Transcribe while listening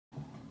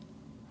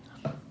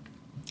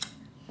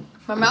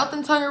My mouth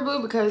and tongue are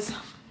blue because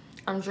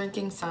I'm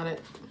drinking Sonic.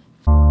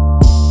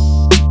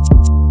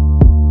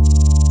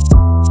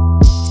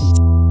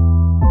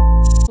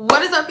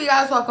 What is up, you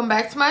guys? Welcome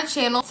back to my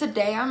channel.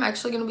 Today I'm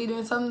actually going to be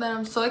doing something that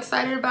I'm so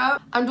excited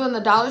about. I'm doing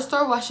the dollar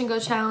store wash and go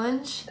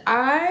challenge.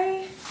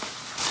 I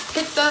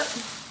picked up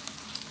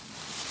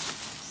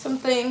some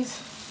things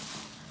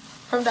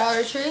from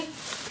Dollar Tree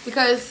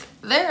because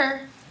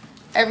there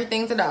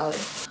everything's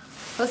 $1.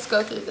 Let's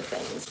go through the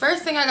things.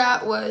 First thing I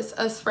got was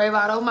a spray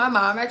bottle. My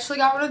mom actually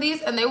got one of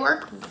these and they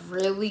work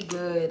really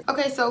good.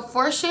 Okay, so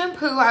for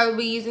shampoo, I would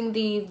be using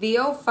the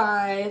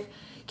VO5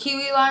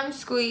 Kiwi Lime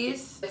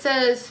Squeeze. It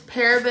says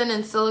paraben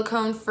and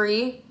silicone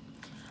free,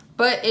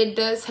 but it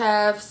does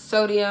have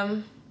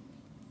sodium,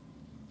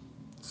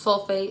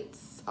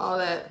 sulfates, all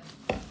that.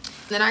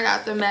 Then I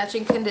got the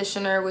matching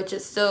conditioner, which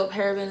is still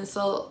parabens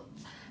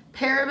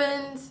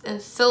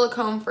and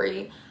silicone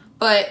free,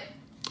 but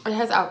it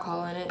has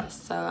alcohol in it.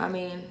 So, I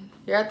mean,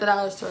 you're at the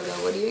dollar store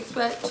though. What do you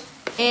expect?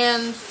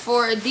 And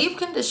for a deep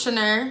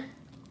conditioner,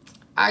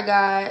 I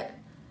got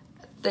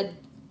the,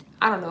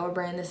 I don't know what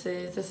brand this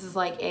is. This is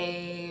like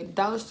a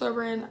dollar store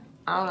brand.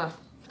 I don't know.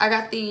 I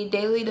got the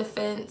Daily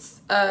Defense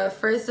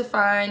Frizz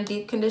Define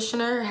Deep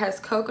Conditioner. It has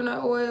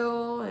coconut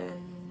oil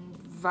and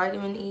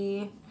vitamin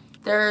E.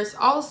 There's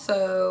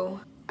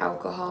also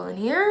alcohol in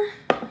here.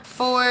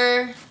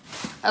 For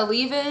a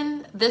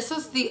leave-in, this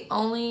was the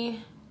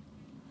only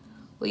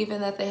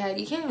leave-in that they had.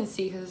 You can't even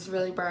see because it's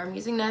really bright. I'm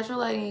using natural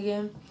lighting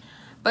again.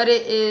 But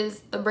it is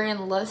the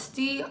brand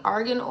Lusty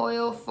Argan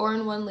Oil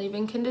 4-in-1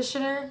 leave-in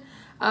conditioner.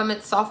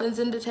 It softens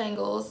and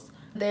detangles.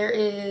 There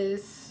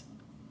is,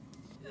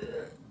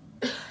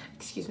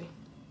 excuse me.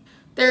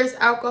 There's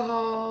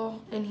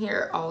alcohol in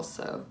here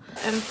also.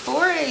 And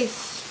for a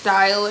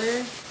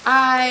styler,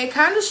 I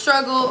kind of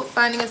struggled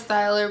finding a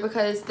styler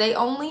because they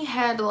only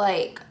had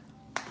like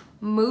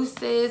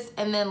mousses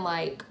and then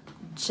like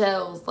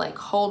gels, like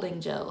holding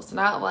gels,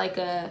 not like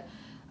a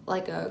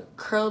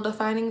curl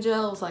defining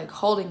gel. It was like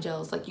holding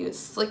gels, like you would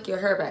slick your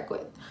hair back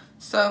with.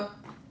 So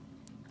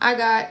I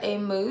got a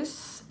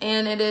mousse,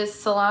 and it is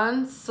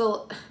Salon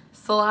Selectives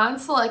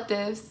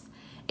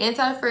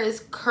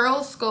Anti-Frizz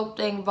Curl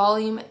Sculpting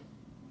Volume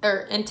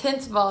or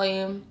Intense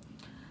Volume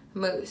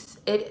Mousse.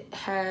 It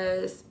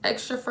has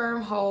extra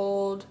firm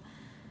hold,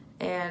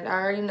 and I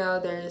already know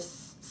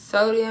there's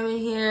sodium in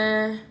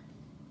here,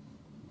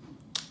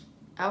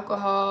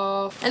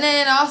 alcohol, and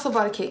then I also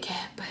bought a Kit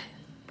Kat, but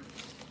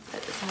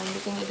that doesn't have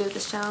anything to do with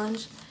this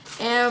challenge.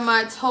 And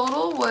my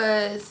total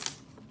was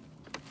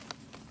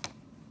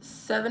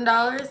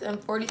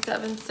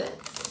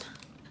 $7.47.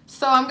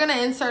 So I'm gonna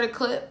insert a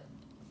clip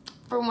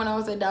from when I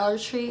was at Dollar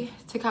Tree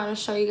to kind of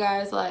show you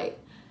guys like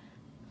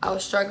I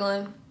was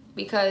struggling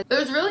because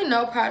there's really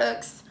no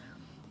products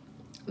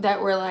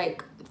that were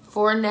like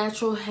for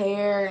natural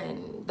hair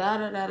and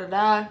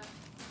da.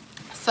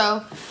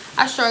 So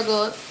I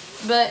struggled,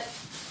 but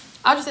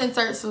I'll just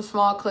insert some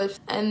small clips,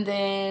 and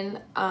then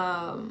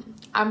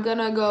I'm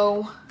gonna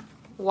go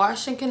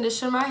wash and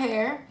condition my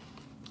hair,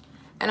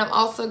 and I'm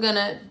also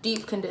gonna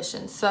deep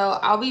condition. So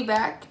I'll be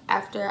back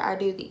after I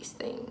do these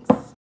things.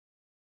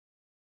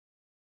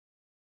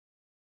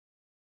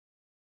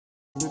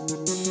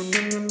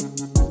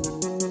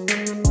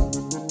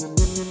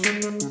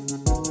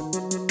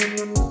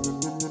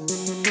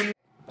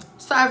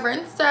 So I've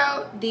rinsed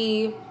out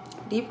the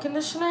deep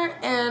conditioner,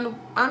 and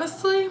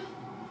honestly,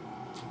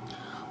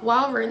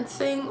 while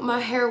rinsing, my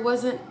hair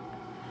wasn't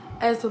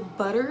as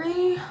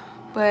buttery,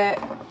 but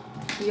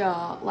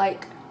y'all,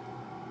 like,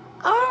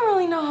 I don't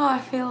really know how I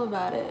feel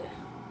about it.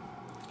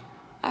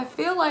 I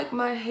feel like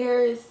my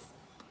hair is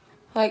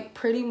like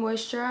pretty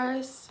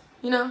moisturized,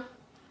 you know,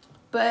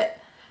 but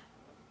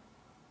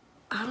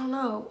I don't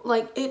know,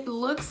 like it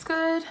looks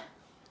good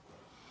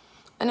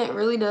and it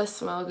really does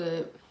smell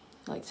good,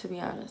 like, to be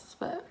honest,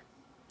 but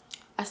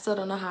I still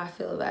don't know how I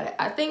feel about it.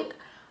 I think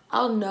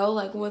I'll know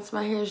like once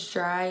my hair is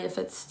dry if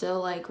it's still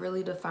like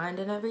really defined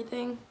and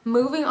everything.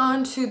 Moving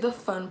on to the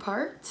fun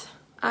part.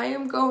 I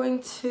am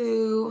going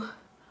to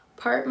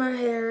part my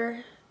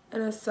hair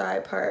in a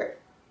side part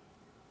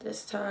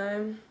this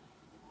time.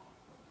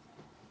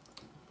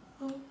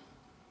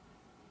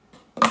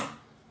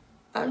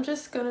 I'm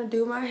just gonna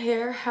do my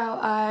hair how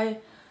I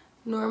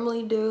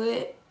normally do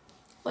it,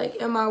 like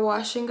in my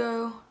wash and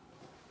go,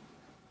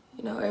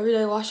 you know,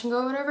 everyday wash and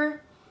go or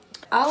whatever.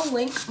 I'll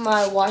link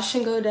my wash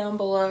and go down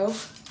below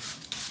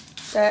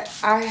that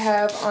I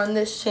have on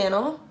this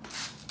channel.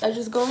 I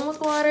just go in with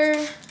water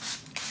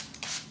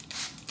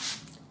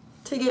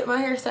to get my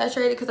hair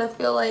saturated because I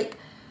feel like,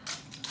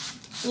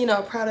 you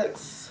know,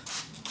 products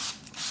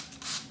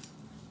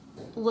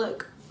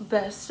look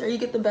best, or you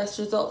get the best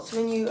results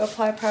when you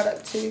apply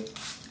product to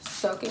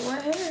soaking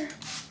wet hair.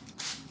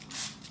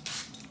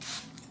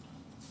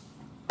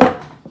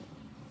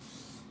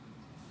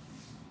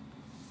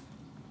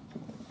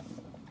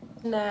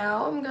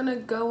 Now I'm gonna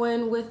go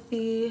in with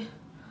the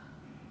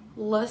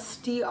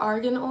Lusty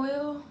Argan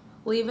Oil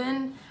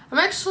leave-in. I'm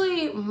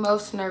actually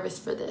most nervous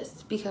for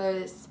this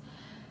because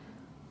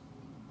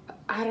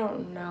I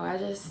don't know,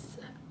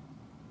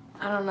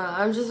 I don't know.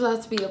 I'm just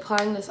about to be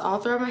applying this all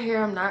throughout my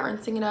hair. I'm not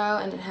rinsing it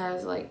out, and it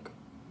has like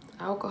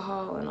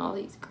alcohol and all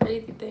these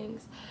crazy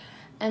things.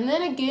 And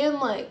then again,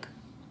 like,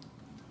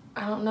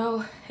 I don't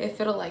know if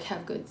it'll like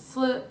have good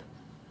slip,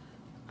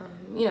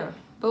 you know,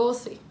 but we'll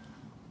see.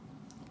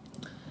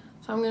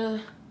 So I'm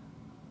gonna,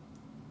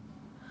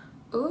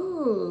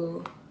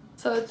 ooh,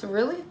 so it's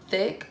really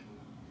thick,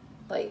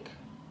 like,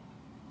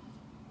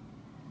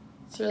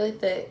 it's really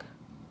thick.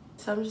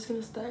 So I'm just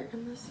gonna start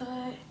on this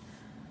side.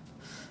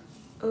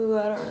 Ooh,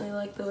 I don't really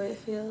like the way it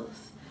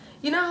feels.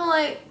 You know how,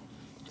 like,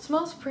 it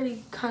smells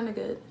pretty kind of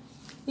good.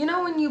 You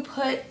know when you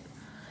put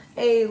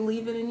a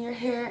leave-in in your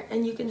hair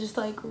and you can just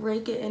like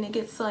rake it and it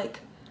gets like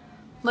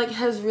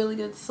has really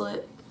good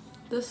slip?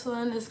 This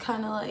one is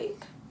kind of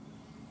like,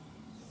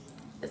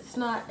 it's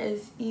not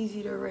as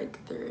easy to rake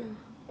through,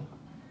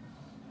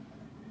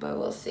 but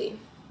we'll see.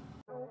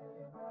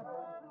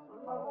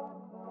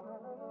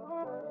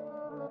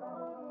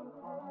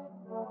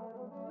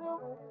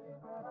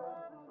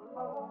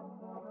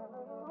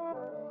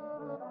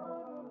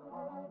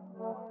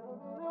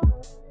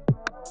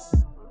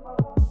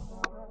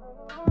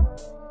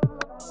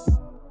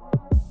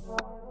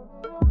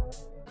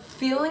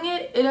 Feeling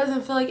it, it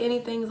doesn't feel like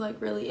anything's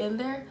like really in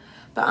there,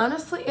 but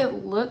honestly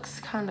it looks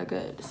kind of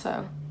good,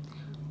 so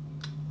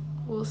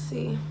we'll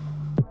see.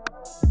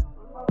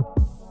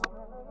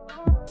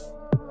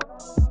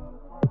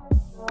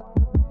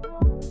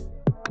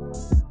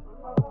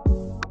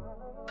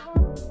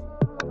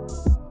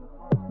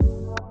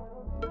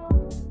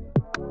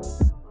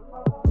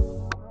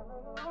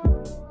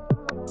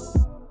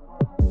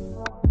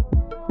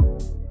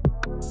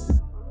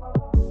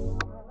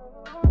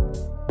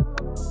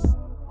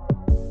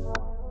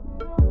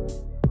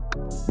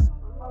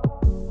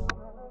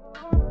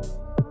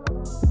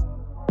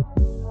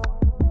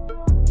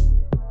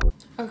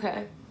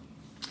 Okay,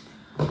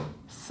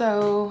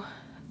 so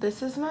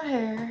this is my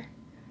hair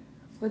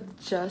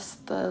with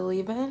just the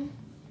leave-in.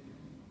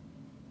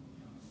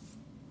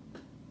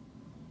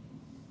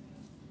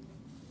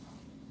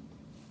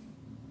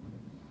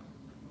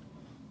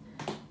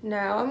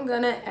 Now I'm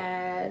gonna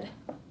add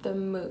the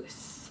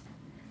mousse.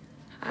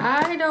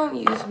 I don't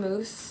use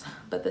mousse,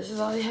 but this is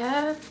all they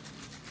have.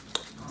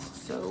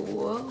 So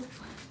we'll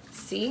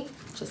see,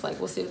 just like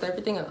we'll see with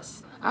everything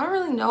else. I don't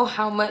really know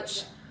how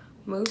much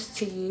mousse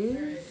to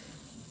use.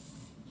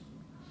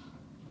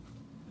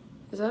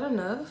 Is that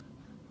enough?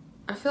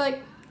 I feel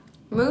like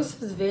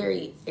mousse is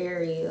very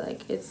airy,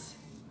 like it's,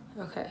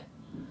 okay.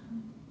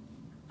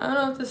 I don't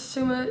know if this is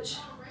too much,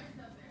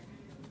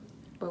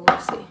 but we'll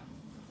see.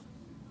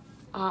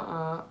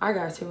 I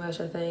got too much,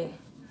 I think.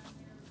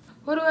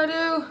 What do I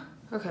do?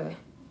 Okay,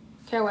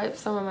 can I wipe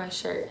some of my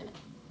shirt?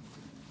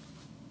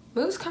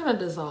 Mousse kind of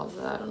dissolves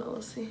it, I don't know,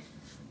 let's see.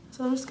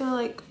 So I'm just gonna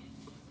like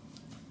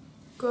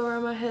go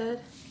around my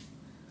head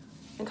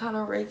and kind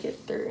of rake it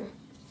through.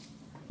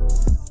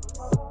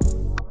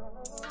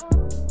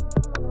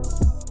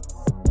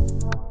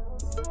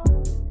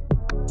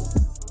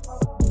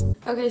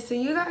 Okay, so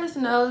you guys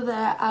know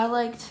that I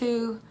like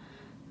to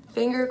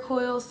finger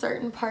coil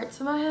certain parts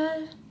of my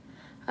head.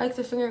 I like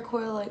to finger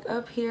coil like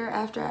up here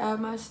after I add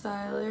my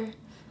styler.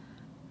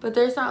 But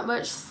there's not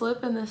much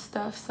slip in this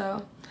stuff,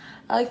 so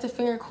I like to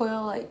finger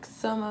coil like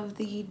some of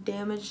the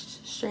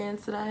damaged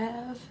strands that I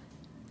have.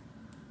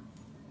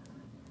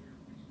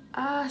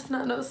 Ah, it's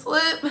not no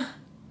slip.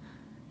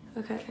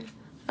 Okay,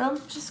 I'm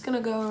just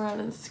gonna go around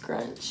and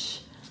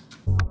scrunch.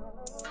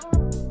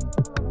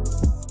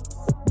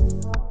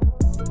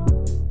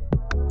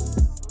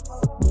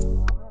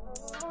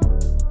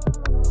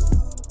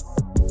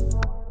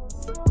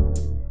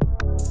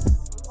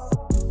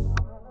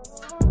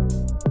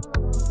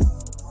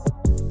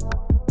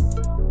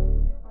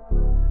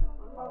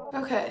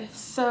 Okay,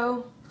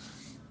 so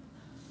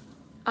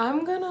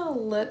I'm gonna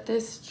let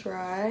this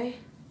dry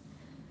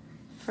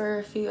for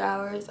a few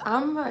hours.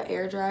 I'm an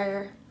air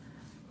dryer.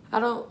 I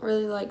don't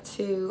really like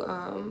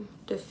to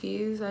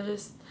diffuse.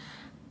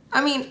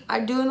 I mean,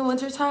 I do in the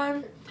winter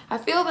time. I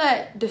feel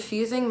that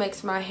diffusing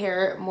makes my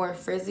hair more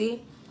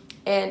frizzy,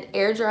 and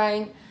air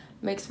drying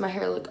makes my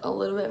hair look a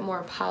little bit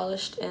more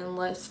polished and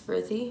less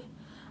frizzy.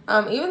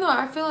 Even though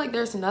I feel like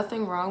there's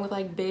nothing wrong with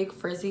like big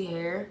frizzy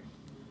hair,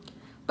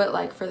 but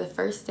like for the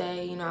first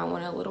day, you know, I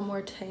want it a little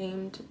more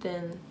tamed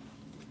than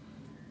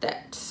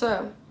that.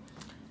 So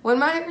when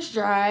my hair is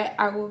dry,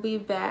 I will be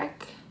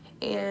back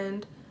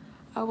and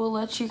I will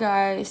let you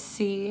guys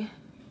see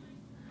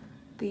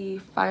the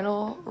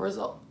final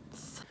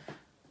results.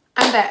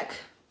 I'm back,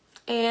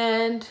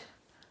 and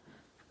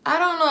I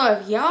don't know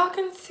if y'all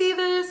can see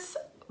this,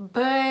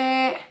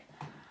 but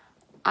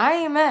I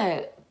am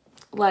at,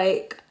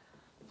 like,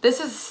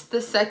 this is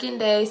the second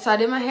day. So I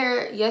did my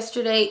hair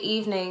yesterday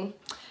evening,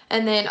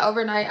 and then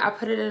overnight I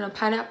put it in a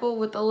pineapple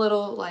with a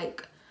little,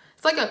 like,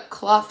 it's like a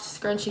cloth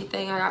scrunchie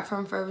thing I got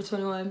from Forever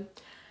 21.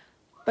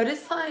 But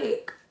it's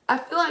like, I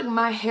feel like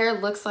my hair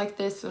looks like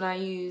this when I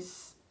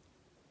use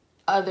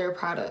other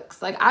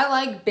products. Like, I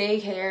like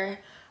big hair.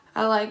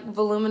 I like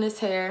voluminous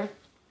hair.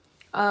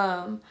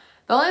 The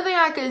only thing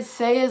I could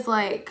say is,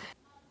 like,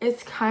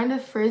 it's kind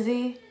of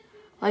frizzy,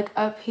 like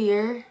up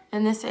here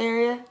in this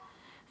area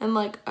and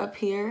like up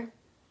here.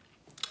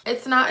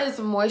 It's not as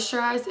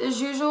moisturized as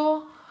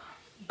usual,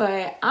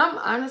 but I'm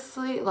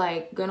honestly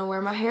like gonna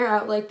wear my hair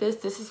out like this.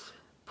 This is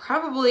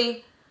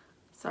probably,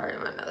 sorry,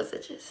 my nose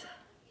itches.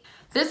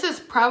 This is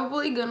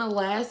probably gonna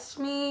last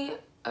me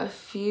a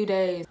few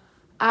days.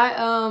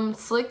 I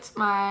slicked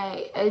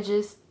my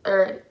edges,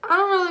 or I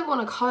don't really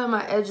want to call it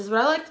my edges,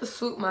 but I like to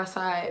swoop my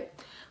side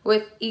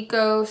with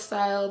Eco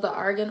Style, the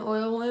argan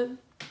oil one.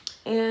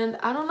 And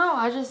I don't know,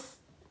 I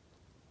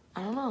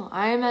don't know,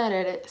 I am mad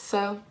at it.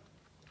 So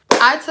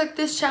I took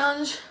this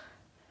challenge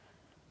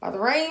by the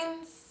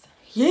reins,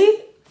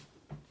 yeet,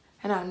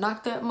 and I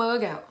knocked that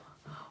mug out.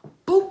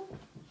 Boop,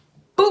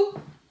 boop.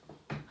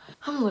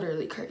 I'm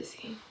literally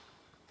crazy.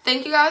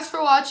 Thank you guys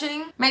for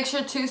watching. Make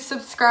sure to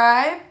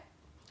subscribe,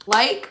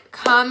 like,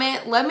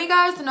 comment. Let me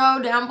guys know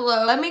down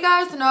below.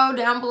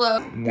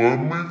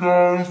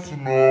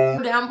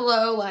 Down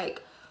below,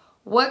 like,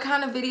 what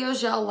kind of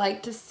videos y'all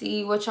like to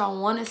see, what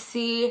y'all want to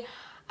see.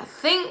 I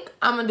think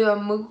I'm gonna do a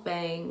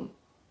mukbang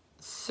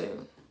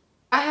soon.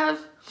 I have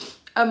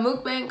a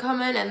mukbang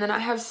coming, and then I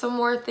have some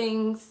more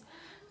things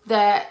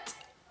that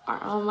are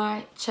on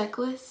my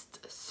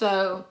checklist.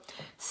 So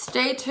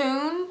stay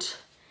tuned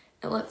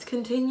and let's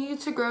continue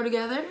to grow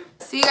together.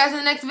 See you guys in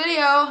the next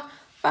video.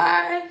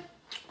 Bye.